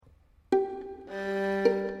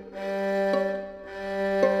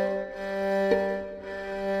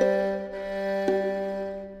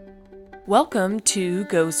Welcome to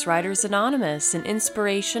Ghostwriters Anonymous, an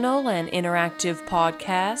inspirational and interactive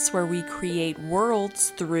podcast where we create worlds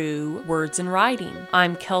through words and writing.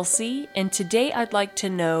 I'm Kelsey, and today I'd like to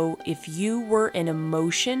know if you were an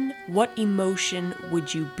emotion, what emotion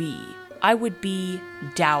would you be? I would be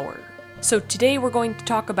dour. So today we're going to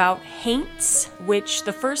talk about Haints, which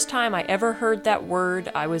the first time I ever heard that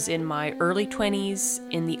word, I was in my early 20s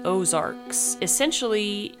in the Ozarks.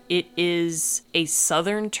 Essentially, it is a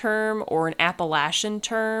Southern term or an Appalachian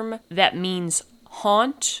term that means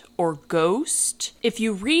haunt or ghost. If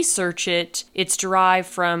you research it, it's derived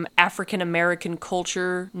from African American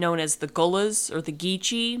culture known as the Gullahs or the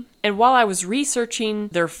Geechee. And while I was researching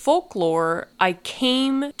their folklore, I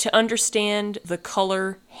came to understand the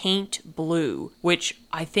color Haint blue, which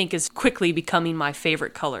I think is quickly becoming my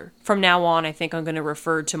favorite color. From now on, I think I'm going to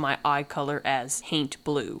refer to my eye color as Haint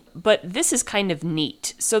blue. But this is kind of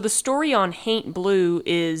neat. So the story on Haint blue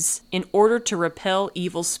is, in order to repel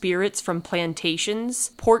evil spirits from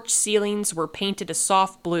plantations, porch ceilings were painted a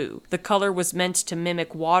soft blue. The color was meant to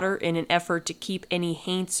mimic water in an effort to keep any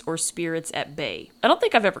haints or spirits at bay. I don't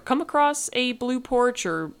think I've ever come across a blue porch,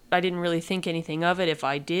 or I didn't really think anything of it if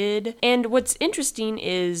I did. And what's interesting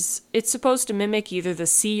is it's supposed to mimic either the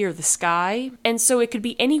sea or the sky, and so it could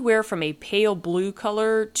be anywhere from a pale blue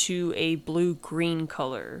color to a blue-green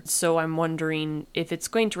color. So I'm wondering if it's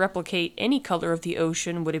going to replicate any color of the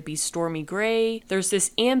ocean, would it be stormy gray? There's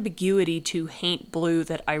this ambiguity to Haint blue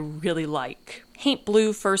that I really like. Haint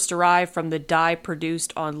blue first arrived from the dye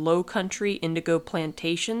produced on low country indigo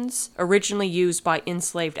plantations, originally used by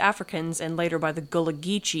enslaved Africans and later by the Gullah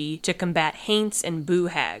Geechee to combat haints and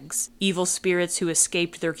boo-hags, evil spirits who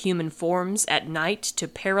escaped their human forms at night to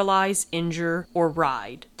paralyze, injure, or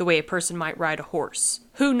ride, the way a person might ride a horse.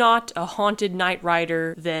 Who not a haunted night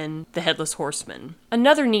rider than the Headless Horseman?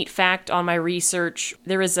 Another neat fact on my research,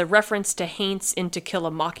 there is a reference to haints in To Kill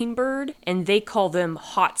a Mockingbird, and they call them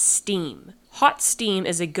hot steam. Hot steam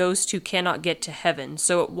is a ghost who cannot get to heaven,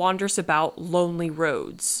 so it wanders about lonely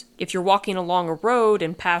roads. If you're walking along a road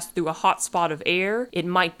and pass through a hot spot of air, it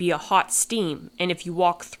might be a hot steam, and if you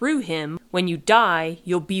walk through him, when you die,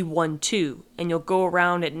 you'll be one too, and you'll go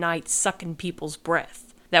around at night sucking people's breath.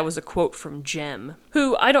 That was a quote from Jem,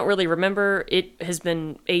 who I don't really remember. It has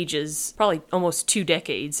been ages, probably almost 2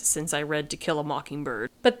 decades since I read To Kill a Mockingbird.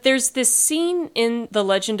 But there's this scene in The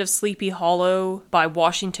Legend of Sleepy Hollow by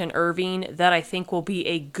Washington Irving that I think will be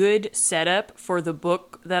a good setup for the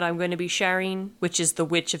book that I'm going to be sharing, which is The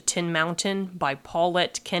Witch of Tin Mountain by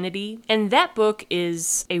Paulette Kennedy. And that book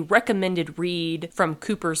is a recommended read from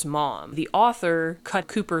Cooper's mom. The author cut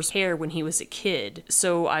Cooper's hair when he was a kid,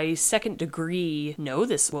 so I second degree know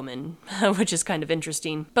this woman, which is kind of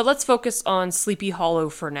interesting. But let's focus on Sleepy Hollow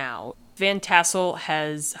for now. Van Tassel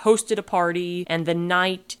has hosted a party, and the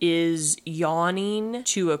night is yawning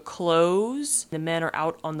to a close. The men are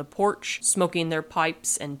out on the porch, smoking their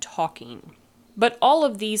pipes and talking. But all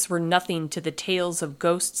of these were nothing to the tales of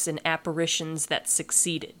ghosts and apparitions that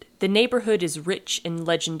succeeded. The neighborhood is rich in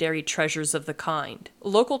legendary treasures of the kind.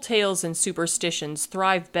 Local tales and superstitions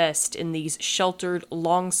thrive best in these sheltered,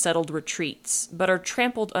 long-settled retreats, but are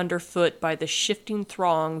trampled underfoot by the shifting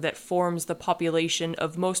throng that forms the population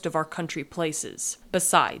of most of our country places.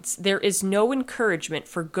 Besides, there is no encouragement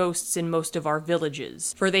for ghosts in most of our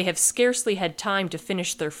villages, for they have scarcely had time to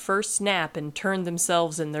finish their first nap and turn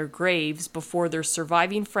themselves in their graves before their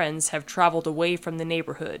surviving friends have traveled away from the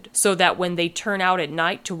neighborhood, so that when they turn out at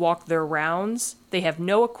night to walk their rounds, they have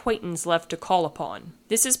no acquaintance left to call upon.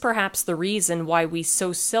 This is perhaps the reason why we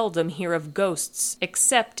so seldom hear of ghosts,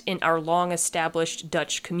 except in our long-established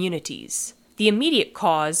Dutch communities. The immediate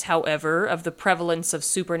cause, however, of the prevalence of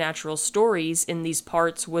supernatural stories in these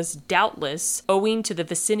parts was doubtless owing to the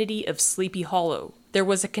vicinity of Sleepy Hollow. There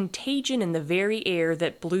was a contagion in the very air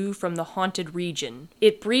that blew from the haunted region.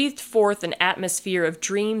 It breathed forth an atmosphere of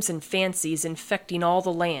dreams and fancies infecting all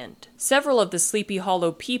the land. Several of the Sleepy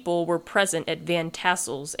Hollow people were present at Van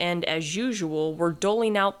Tassel's and, as usual, were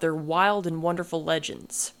doling out their wild and wonderful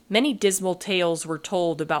legends. Many dismal tales were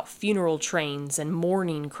told about funeral trains and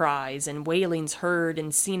mourning cries and wailings heard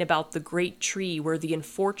and seen about the great tree where the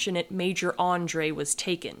unfortunate Major Andre was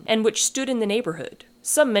taken, and which stood in the neighborhood.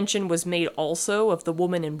 Some mention was made also of the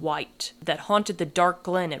woman in white that haunted the dark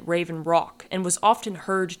glen at Raven Rock and was often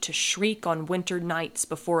heard to shriek on winter nights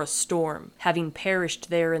before a storm, having perished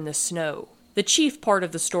there in the snow. The chief part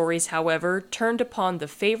of the stories, however, turned upon the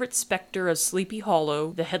favorite specter of Sleepy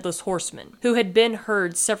Hollow, the Headless Horseman, who had been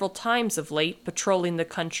heard several times of late patrolling the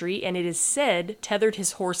country, and it is said tethered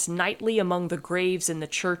his horse nightly among the graves in the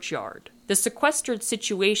churchyard. The sequestered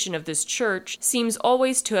situation of this church seems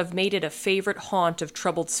always to have made it a favorite haunt of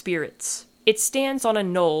troubled spirits. It stands on a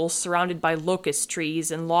knoll surrounded by locust trees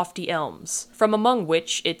and lofty elms, from among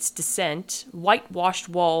which its descent, whitewashed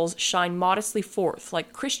walls shine modestly forth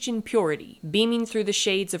like Christian purity, beaming through the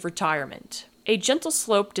shades of retirement. A gentle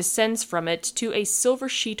slope descends from it to a silver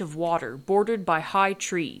sheet of water bordered by high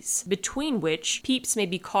trees, between which peeps may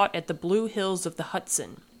be caught at the blue hills of the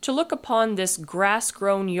Hudson. To look upon this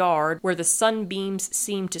grass-grown yard where the sunbeams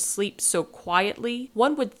seem to sleep so quietly,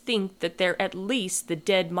 one would think that there at least the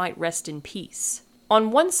dead might rest in peace. On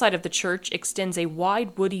one side of the church extends a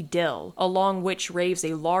wide woody dell, along which raves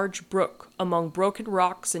a large brook among broken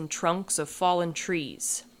rocks and trunks of fallen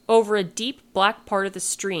trees. Over a deep black part of the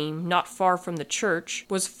stream, not far from the church,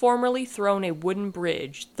 was formerly thrown a wooden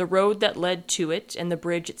bridge. The road that led to it and the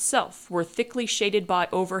bridge itself were thickly shaded by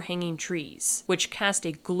overhanging trees, which cast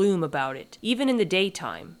a gloom about it, even in the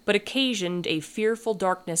daytime, but occasioned a fearful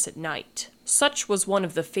darkness at night. Such was one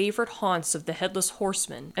of the favorite haunts of the Headless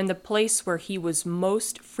Horseman, and the place where he was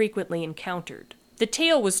most frequently encountered. The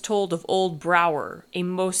tale was told of old Brower, a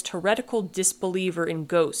most heretical disbeliever in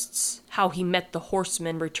ghosts, how he met the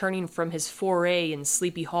horseman returning from his foray in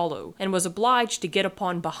Sleepy Hollow, and was obliged to get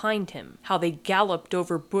upon behind him, how they galloped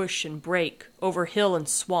over bush and brake, over hill and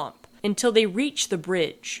swamp, until they reached the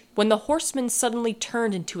bridge, when the horseman suddenly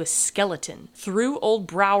turned into a skeleton, threw old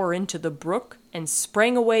Brower into the brook, and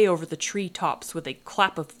sprang away over the tree-tops with a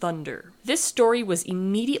clap of thunder. This story was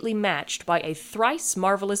immediately matched by a thrice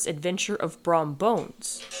marvelous adventure of Brom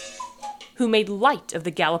Bones, who made light of the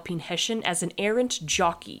galloping Hessian as an errant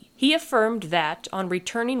jockey. He affirmed that, on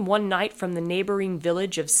returning one night from the neighboring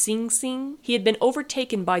village of Sing Sing, he had been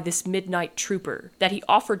overtaken by this midnight trooper, that he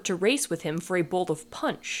offered to race with him for a bowl of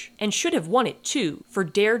punch, and should have won it too, for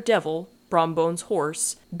Daredevil, Brombone's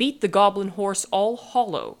horse, beat the goblin horse all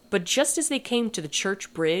hollow, but just as they came to the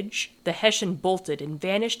church bridge, the Hessian bolted and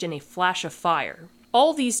vanished in a flash of fire.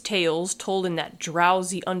 All these tales, told in that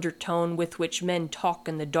drowsy undertone with which men talk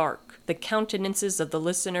in the dark, the countenances of the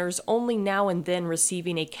listeners only now and then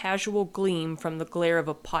receiving a casual gleam from the glare of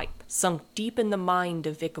a pipe, sunk deep in the mind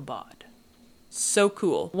of Ichabod. So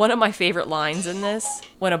cool. One of my favorite lines in this,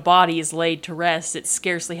 when a body is laid to rest, it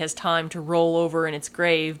scarcely has time to roll over in its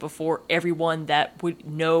grave before everyone that would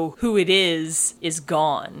know who it is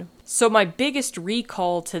gone. So my biggest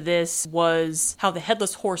recall to this was how the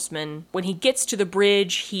Headless Horseman, when he gets to the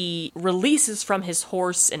bridge, he releases from his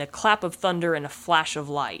horse in a clap of thunder and a flash of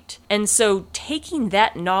light. And so taking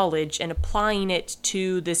that knowledge and applying it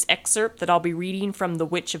to this excerpt that I'll be reading from The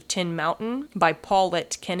Witch of Tin Mountain by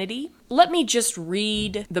Paulette Kennedy, let me just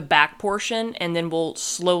read the back portion and then we'll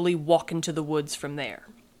slowly walk into the woods from there.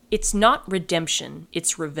 It's not redemption,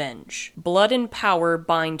 it's revenge. Blood and power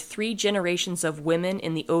bind 3 generations of women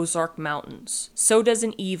in the Ozark Mountains. So does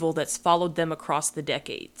an evil that's followed them across the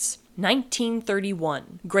decades.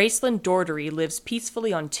 1931. Gracelyn Daugherty lives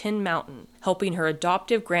peacefully on Tin Mountain, helping her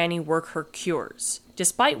adoptive granny work her cures.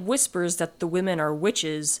 Despite whispers that the women are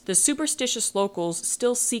witches, the superstitious locals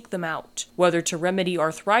still seek them out, whether to remedy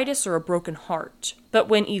arthritis or a broken heart. But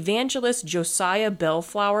when evangelist Josiah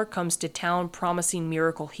Bellflower comes to town promising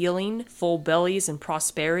miracle healing, full bellies, and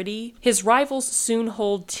prosperity, his rivals soon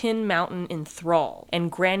hold Tin Mountain in thrall, and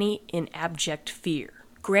Granny in abject fear.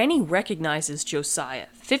 Granny recognizes Josiah.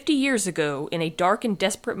 50 years ago, in a dark and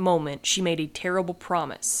desperate moment, she made a terrible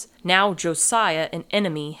promise. Now Josiah, an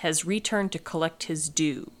enemy, has returned to collect his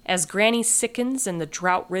due. As Granny sickens and the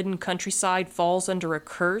drought-ridden countryside falls under a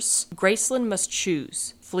curse, Gracelyn must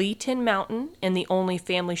choose: flee Tin Mountain and the only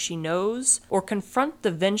family she knows, or confront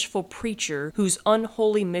the vengeful preacher whose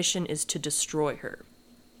unholy mission is to destroy her.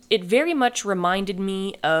 It very much reminded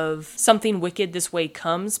me of Something Wicked This Way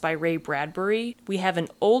Comes by Ray Bradbury. We have an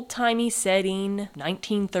old-timey setting,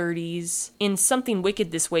 1930s. In Something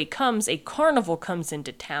Wicked This Way Comes, a carnival comes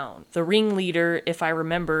into town. The ringleader, if I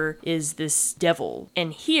remember, is this devil.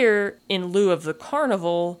 And here, in lieu of the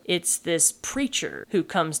carnival, it's this preacher who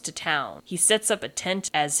comes to town. He sets up a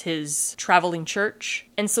tent as his traveling church.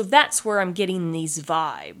 And so that's where I'm getting these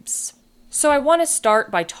vibes. So I want to start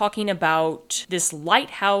by talking about this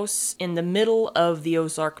lighthouse in the middle of the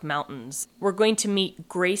Ozark Mountains. We're going to meet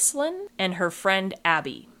Gracelyn and her friend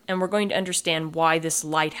Abby, and we're going to understand why this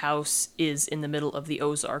lighthouse is in the middle of the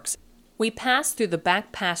Ozarks. We pass through the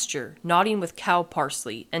back pasture, nodding with cow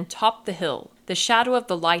parsley, and top the hill, the shadow of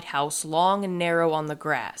the lighthouse long and narrow on the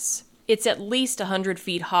grass. It's at least 100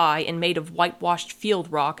 feet high and made of whitewashed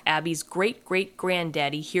field rock Abby's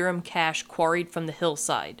great-great-granddaddy Hiram Cash quarried from the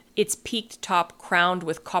hillside, its peaked top crowned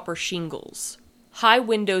with copper shingles. High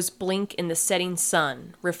windows blink in the setting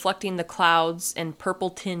sun, reflecting the clouds and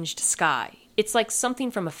purple-tinged sky. It's like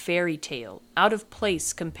something from a fairy tale, out of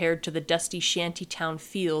place compared to the dusty shantytown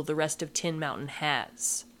feel the rest of Tin Mountain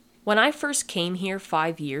has. When I first came here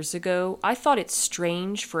 5 years ago, I thought it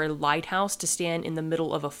strange for a lighthouse to stand in the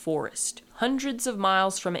middle of a forest, hundreds of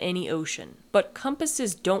miles from any ocean. But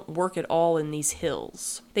compasses don't work at all in these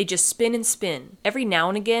hills. They just spin and spin. Every now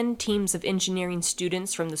and again, teams of engineering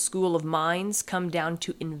students from the School of Mines come down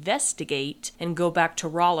to investigate and go back to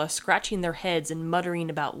Rolla scratching their heads and muttering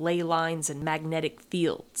about ley lines and magnetic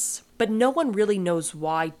fields. But no one really knows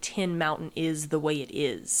why Tin Mountain is the way it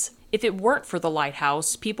is. If it weren't for the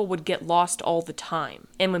lighthouse, people would get lost all the time.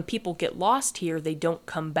 And when people get lost here, they don't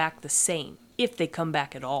come back the same, if they come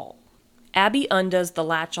back at all. Abby undoes the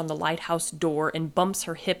latch on the lighthouse door and bumps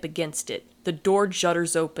her hip against it. The door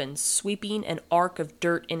judders open, sweeping an arc of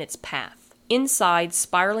dirt in its path. Inside,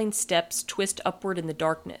 spiraling steps twist upward in the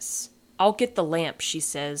darkness. "I'll get the lamp," she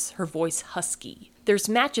says, her voice husky. "There's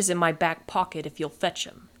matches in my back pocket if you'll fetch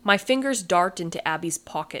 'em." My fingers dart into Abby's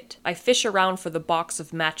pocket. I fish around for the box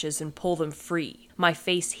of matches and pull them free, my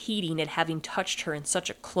face heating at having touched her in such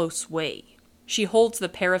a close way. She holds the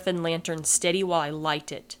paraffin lantern steady while I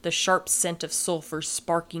light it, the sharp scent of sulfur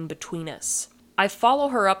sparking between us. I follow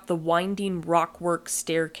her up the winding rockwork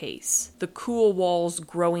staircase, the cool walls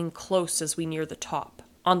growing close as we near the top.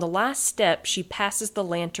 On the last step, she passes the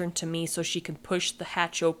lantern to me so she can push the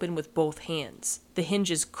hatch open with both hands. The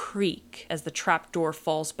hinges creak as the trapdoor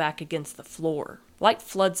falls back against the floor. Light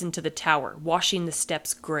floods into the tower, washing the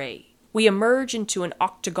steps gray. We emerge into an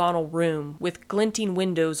octagonal room with glinting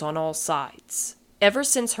windows on all sides. Ever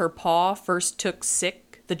since her paw first took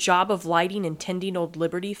sick, the job of lighting and tending Old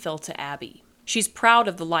Liberty fell to Abby. She's proud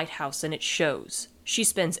of the lighthouse and it shows. She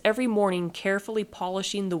spends every morning carefully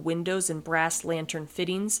polishing the windows and brass lantern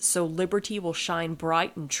fittings so Liberty will shine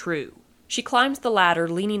bright and true. She climbs the ladder,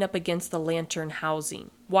 leaning up against the lantern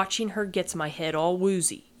housing. Watching her gets my head all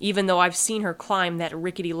woozy, even though I've seen her climb that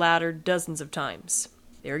rickety ladder dozens of times.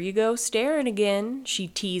 "There you go, staring again," she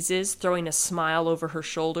teases, throwing a smile over her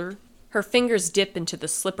shoulder. Her fingers dip into the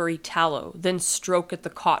slippery tallow, then stroke at the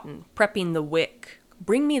cotton, prepping the wick.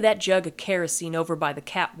 "Bring me that jug of kerosene over by the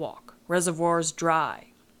catwalk. Reservoir's dry."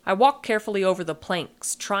 I walk carefully over the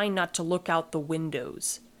planks, trying not to look out the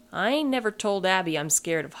windows. I ain't never told Abby I'm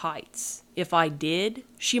scared of heights. If I did,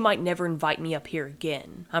 she might never invite me up here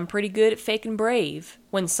again. I'm pretty good at faking brave,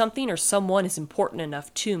 when something or someone is important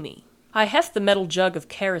enough to me. I heft the metal jug of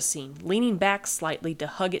kerosene, leaning back slightly to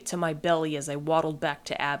hug it to my belly as I waddled back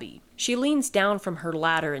to Abby. She leans down from her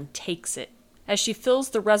ladder and takes it. As she fills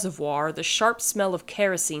the reservoir, the sharp smell of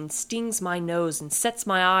kerosene stings my nose and sets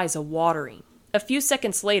my eyes a-watering. A few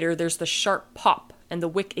seconds later, there's the sharp pop, and the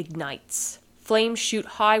wick ignites. Flames shoot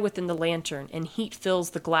high within the lantern, and heat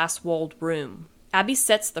fills the glass-walled room. Abby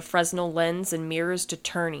sets the Fresnel lens and mirrors to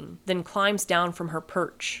turning, then climbs down from her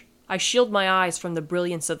perch. I shield my eyes from the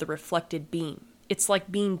brilliance of the reflected beam. It's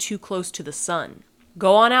like being too close to the sun.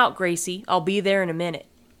 "Go on out, Gracie. I'll be there in a minute."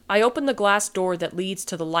 I open the glass door that leads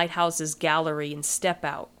to the lighthouse's gallery and step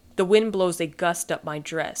out. The wind blows a gust up my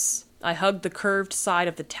dress. I hug the curved side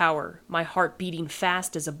of the tower, my heart beating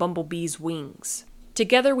fast as a bumblebee's wings.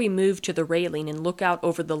 Together we move to the railing and look out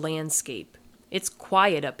over the landscape. It's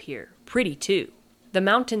quiet up here, pretty too. The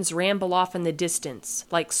mountains ramble off in the distance,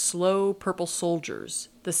 like slow purple soldiers,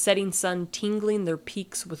 the setting sun tingling their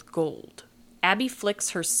peaks with gold. Abby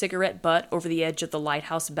flicks her cigarette butt over the edge of the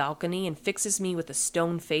lighthouse balcony and fixes me with a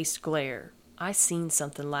stone-faced glare. "I seen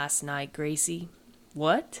something last night, Gracie."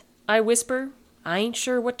 "What?" I whisper. "I ain't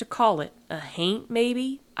sure what to call it. A haint,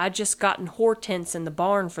 maybe? I'd just gotten Hortense in the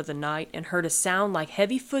barn for the night and heard a sound like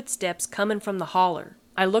heavy footsteps coming from the holler.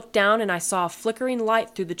 I looked down and I saw a flickering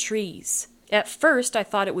light through the trees. At first I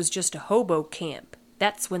thought it was just a hobo camp.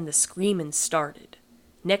 That's when the screamin' started.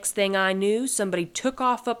 Next thing I knew, somebody took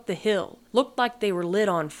off up the hill. Looked like they were lit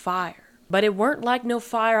on fire. But it weren't like no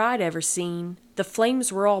fire I'd ever seen. The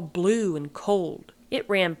flames were all blue and cold. It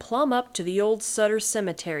ran plumb up to the old Sutter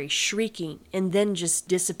Cemetery, shrieking, and then just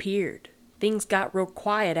disappeared. Things got real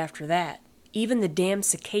quiet after that. Even the damn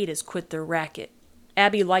cicadas quit their racket."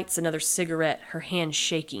 Abby lights another cigarette, her hand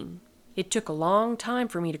shaking. "It took a long time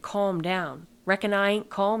for me to calm down. Reckon I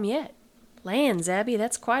ain't calm yet." "Lands, Abby,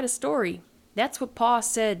 that's quite a story." "That's what Pa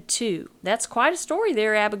said, too. That's quite a story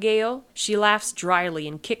there, Abigail." She laughs dryly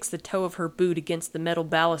and kicks the toe of her boot against the metal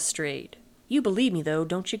balustrade. "You believe me, though,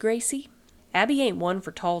 don't you, Gracie?" Abby ain't one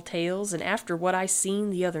for tall tales, and after what I seen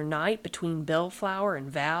the other night between Bellflower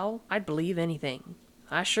and Val, I'd believe anything.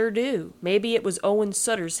 "I sure do. Maybe it was Owen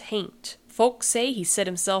Sutter's haint. Folks say he set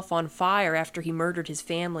himself on fire after he murdered his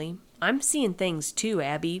family. I'm seeing things too,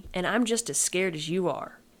 Abby, and I'm just as scared as you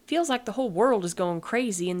are. Feels like the whole world is going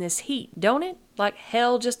crazy in this heat, don't it? Like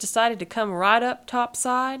hell just decided to come right up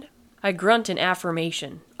topside? I grunt in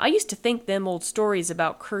affirmation. I used to think them old stories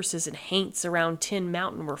about curses and haints around Tin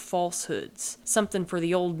Mountain were falsehoods, something for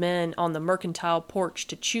the old men on the mercantile porch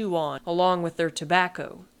to chew on, along with their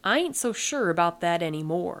tobacco. I ain't so sure about that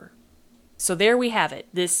anymore. So there we have it.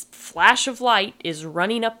 This flash of light is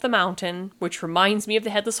running up the mountain, which reminds me of the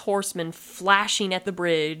Headless Horseman flashing at the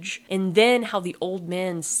bridge, and then how the old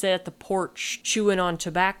men sit at the porch chewing on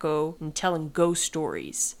tobacco and telling ghost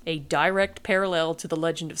stories. A direct parallel to the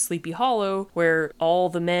legend of Sleepy Hollow, where all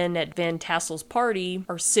the men at Van Tassel's party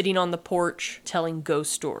are sitting on the porch telling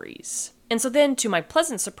ghost stories. And so then, to my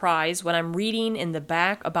pleasant surprise, when I'm reading in the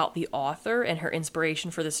back about the author and her inspiration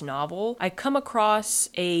for this novel, I come across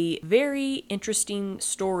a very interesting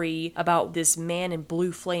story about this man in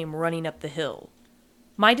blue flame running up the hill.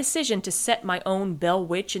 My decision to set my own Bell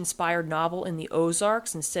Witch-inspired novel in the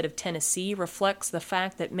Ozarks instead of Tennessee reflects the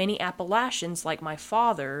fact that many Appalachians, like my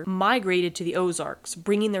father, migrated to the Ozarks,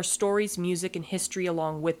 bringing their stories, music, and history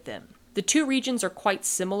along with them. The two regions are quite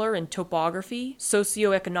similar in topography,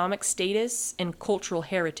 socioeconomic status, and cultural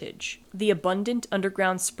heritage. The abundant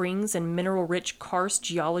underground springs and mineral-rich karst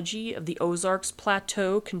geology of the Ozarks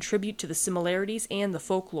Plateau contribute to the similarities and the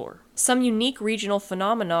folklore. Some unique regional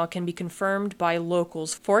phenomena can be confirmed by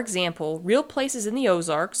locals. For example, real places in the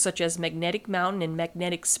Ozarks, such as Magnetic Mountain and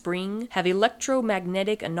Magnetic Spring, have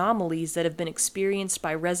electromagnetic anomalies that have been experienced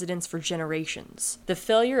by residents for generations. The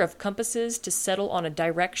failure of compasses to settle on a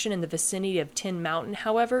direction in the vicinity of Tin Mountain,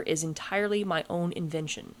 however, is entirely my own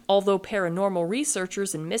invention. Although paranormal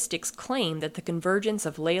researchers and mystics claim that the convergence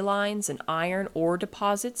of ley lines and iron ore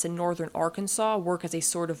deposits in northern Arkansas work as a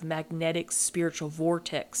sort of magnetic spiritual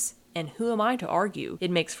vortex. And who am I to argue? It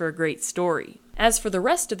makes for a great story. As for the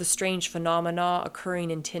rest of the strange phenomena occurring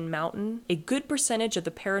in Tin Mountain, a good percentage of the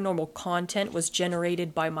paranormal content was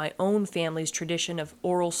generated by my own family's tradition of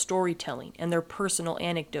oral storytelling and their personal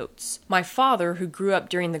anecdotes. My father, who grew up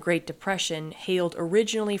during the Great Depression, hailed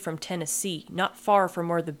originally from Tennessee, not far from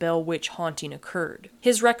where the Bell Witch haunting occurred.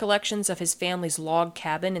 His recollections of his family's log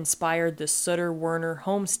cabin inspired the Sutter-Werner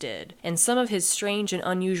homestead, and some of his strange and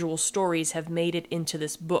unusual stories have made it into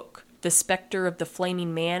this book. The specter of the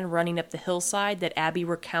flaming man running up the hillside that Abby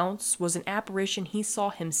recounts was an apparition he saw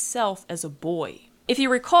himself as a boy. If you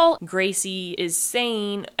recall, Gracie is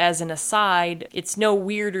saying, as an aside, it's no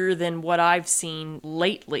weirder than what I've seen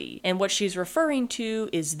lately, and what she's referring to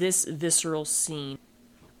is this visceral scene.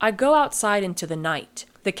 I go outside into the night.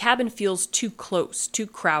 The cabin feels too close, too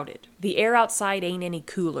crowded. The air outside ain't any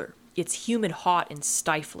cooler. It's humid, hot, and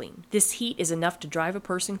stifling. This heat is enough to drive a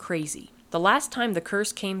person crazy. The last time the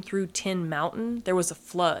curse came through Tin Mountain, there was a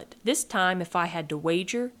flood. This time, if I had to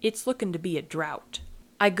wager, it's looking to be a drought.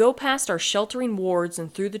 I go past our sheltering wards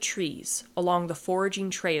and through the trees, along the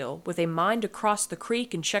foraging trail, with a mind to cross the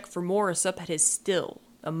creek and check for Morris up at his still,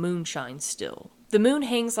 a moonshine still. The moon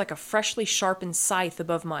hangs like a freshly sharpened scythe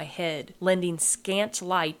above my head, lending scant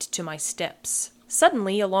light to my steps.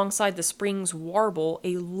 Suddenly, alongside the spring's warble,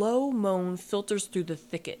 a low moan filters through the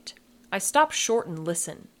thicket. I stop short and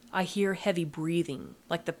listen. I hear heavy breathing,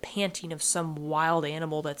 like the panting of some wild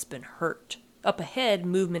animal that's been hurt. Up ahead,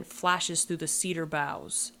 movement flashes through the cedar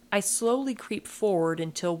boughs. I slowly creep forward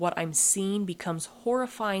until what I'm seeing becomes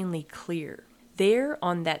horrifyingly clear. There,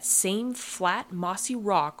 on that same flat, mossy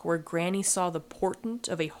rock where Granny saw the portent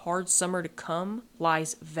of a hard summer to come,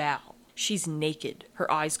 lies Val. She's naked,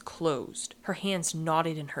 her eyes closed, her hands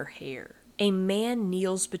knotted in her hair. A man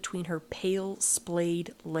kneels between her pale,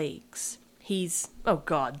 splayed legs.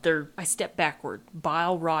 I step backward,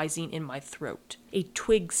 bile rising in my throat. A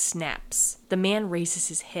twig snaps. The man raises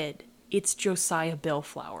his head. It's Josiah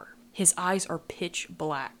Bellflower. His eyes are pitch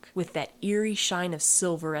black, with that eerie shine of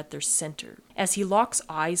silver at their center. As he locks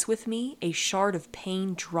eyes with me, a shard of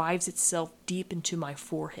pain drives itself deep into my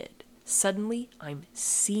forehead. Suddenly, I'm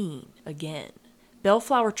seeing again.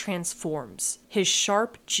 Bellflower transforms. His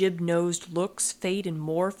sharp, jib-nosed looks fade and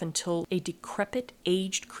morph until a decrepit,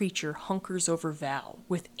 aged creature hunkers over Val,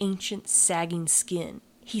 with ancient, sagging skin.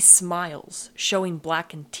 He smiles, showing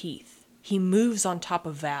blackened teeth. He moves on top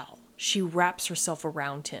of Val. She wraps herself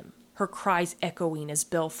around him, her cries echoing as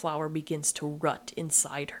Bellflower begins to rut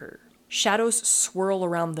inside her. Shadows swirl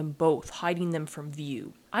around them both, hiding them from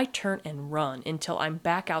view. I turn and run until I'm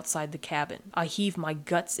back outside the cabin. I heave my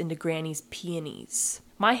guts into Granny's peonies.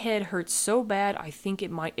 My head hurts so bad I think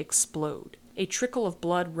it might explode. A trickle of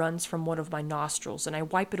blood runs from one of my nostrils, and I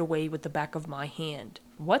wipe it away with the back of my hand.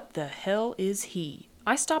 What the hell is he?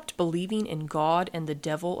 I stopped believing in God and the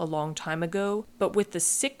devil a long time ago, but with the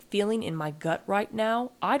sick feeling in my gut right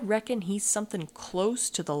now, I'd reckon he's something close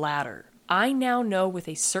to the latter. I now know with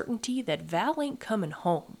a certainty that Val ain't coming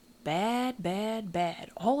home. Bad, bad,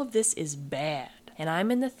 bad. All of this is bad, and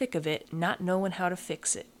I'm in the thick of it, not knowing how to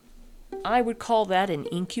fix it. I would call that an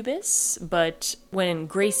incubus, but when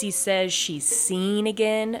Gracie says she's seen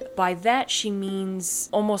again, by that she means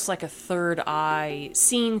almost like a third eye,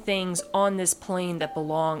 seeing things on this plane that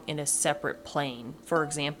belong in a separate plane. For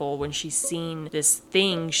example, when she's seen this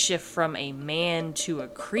thing shift from a man to a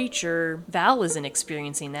creature, Val isn't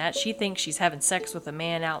experiencing that. She thinks she's having sex with a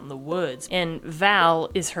man out in the woods, and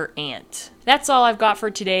Val is her aunt. That's all I've got for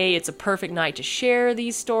today. It's a perfect night to share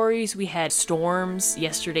these stories. We had storms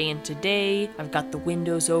yesterday and today. I've got the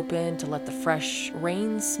windows open to let the fresh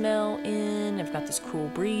rain smell in. I've got this cool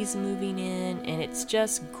breeze moving in, and it's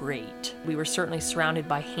just great. We were certainly surrounded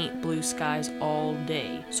by Haint blue skies all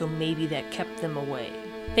day, so maybe that kept them away.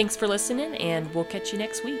 Thanks for listening, and we'll catch you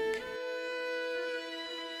next week.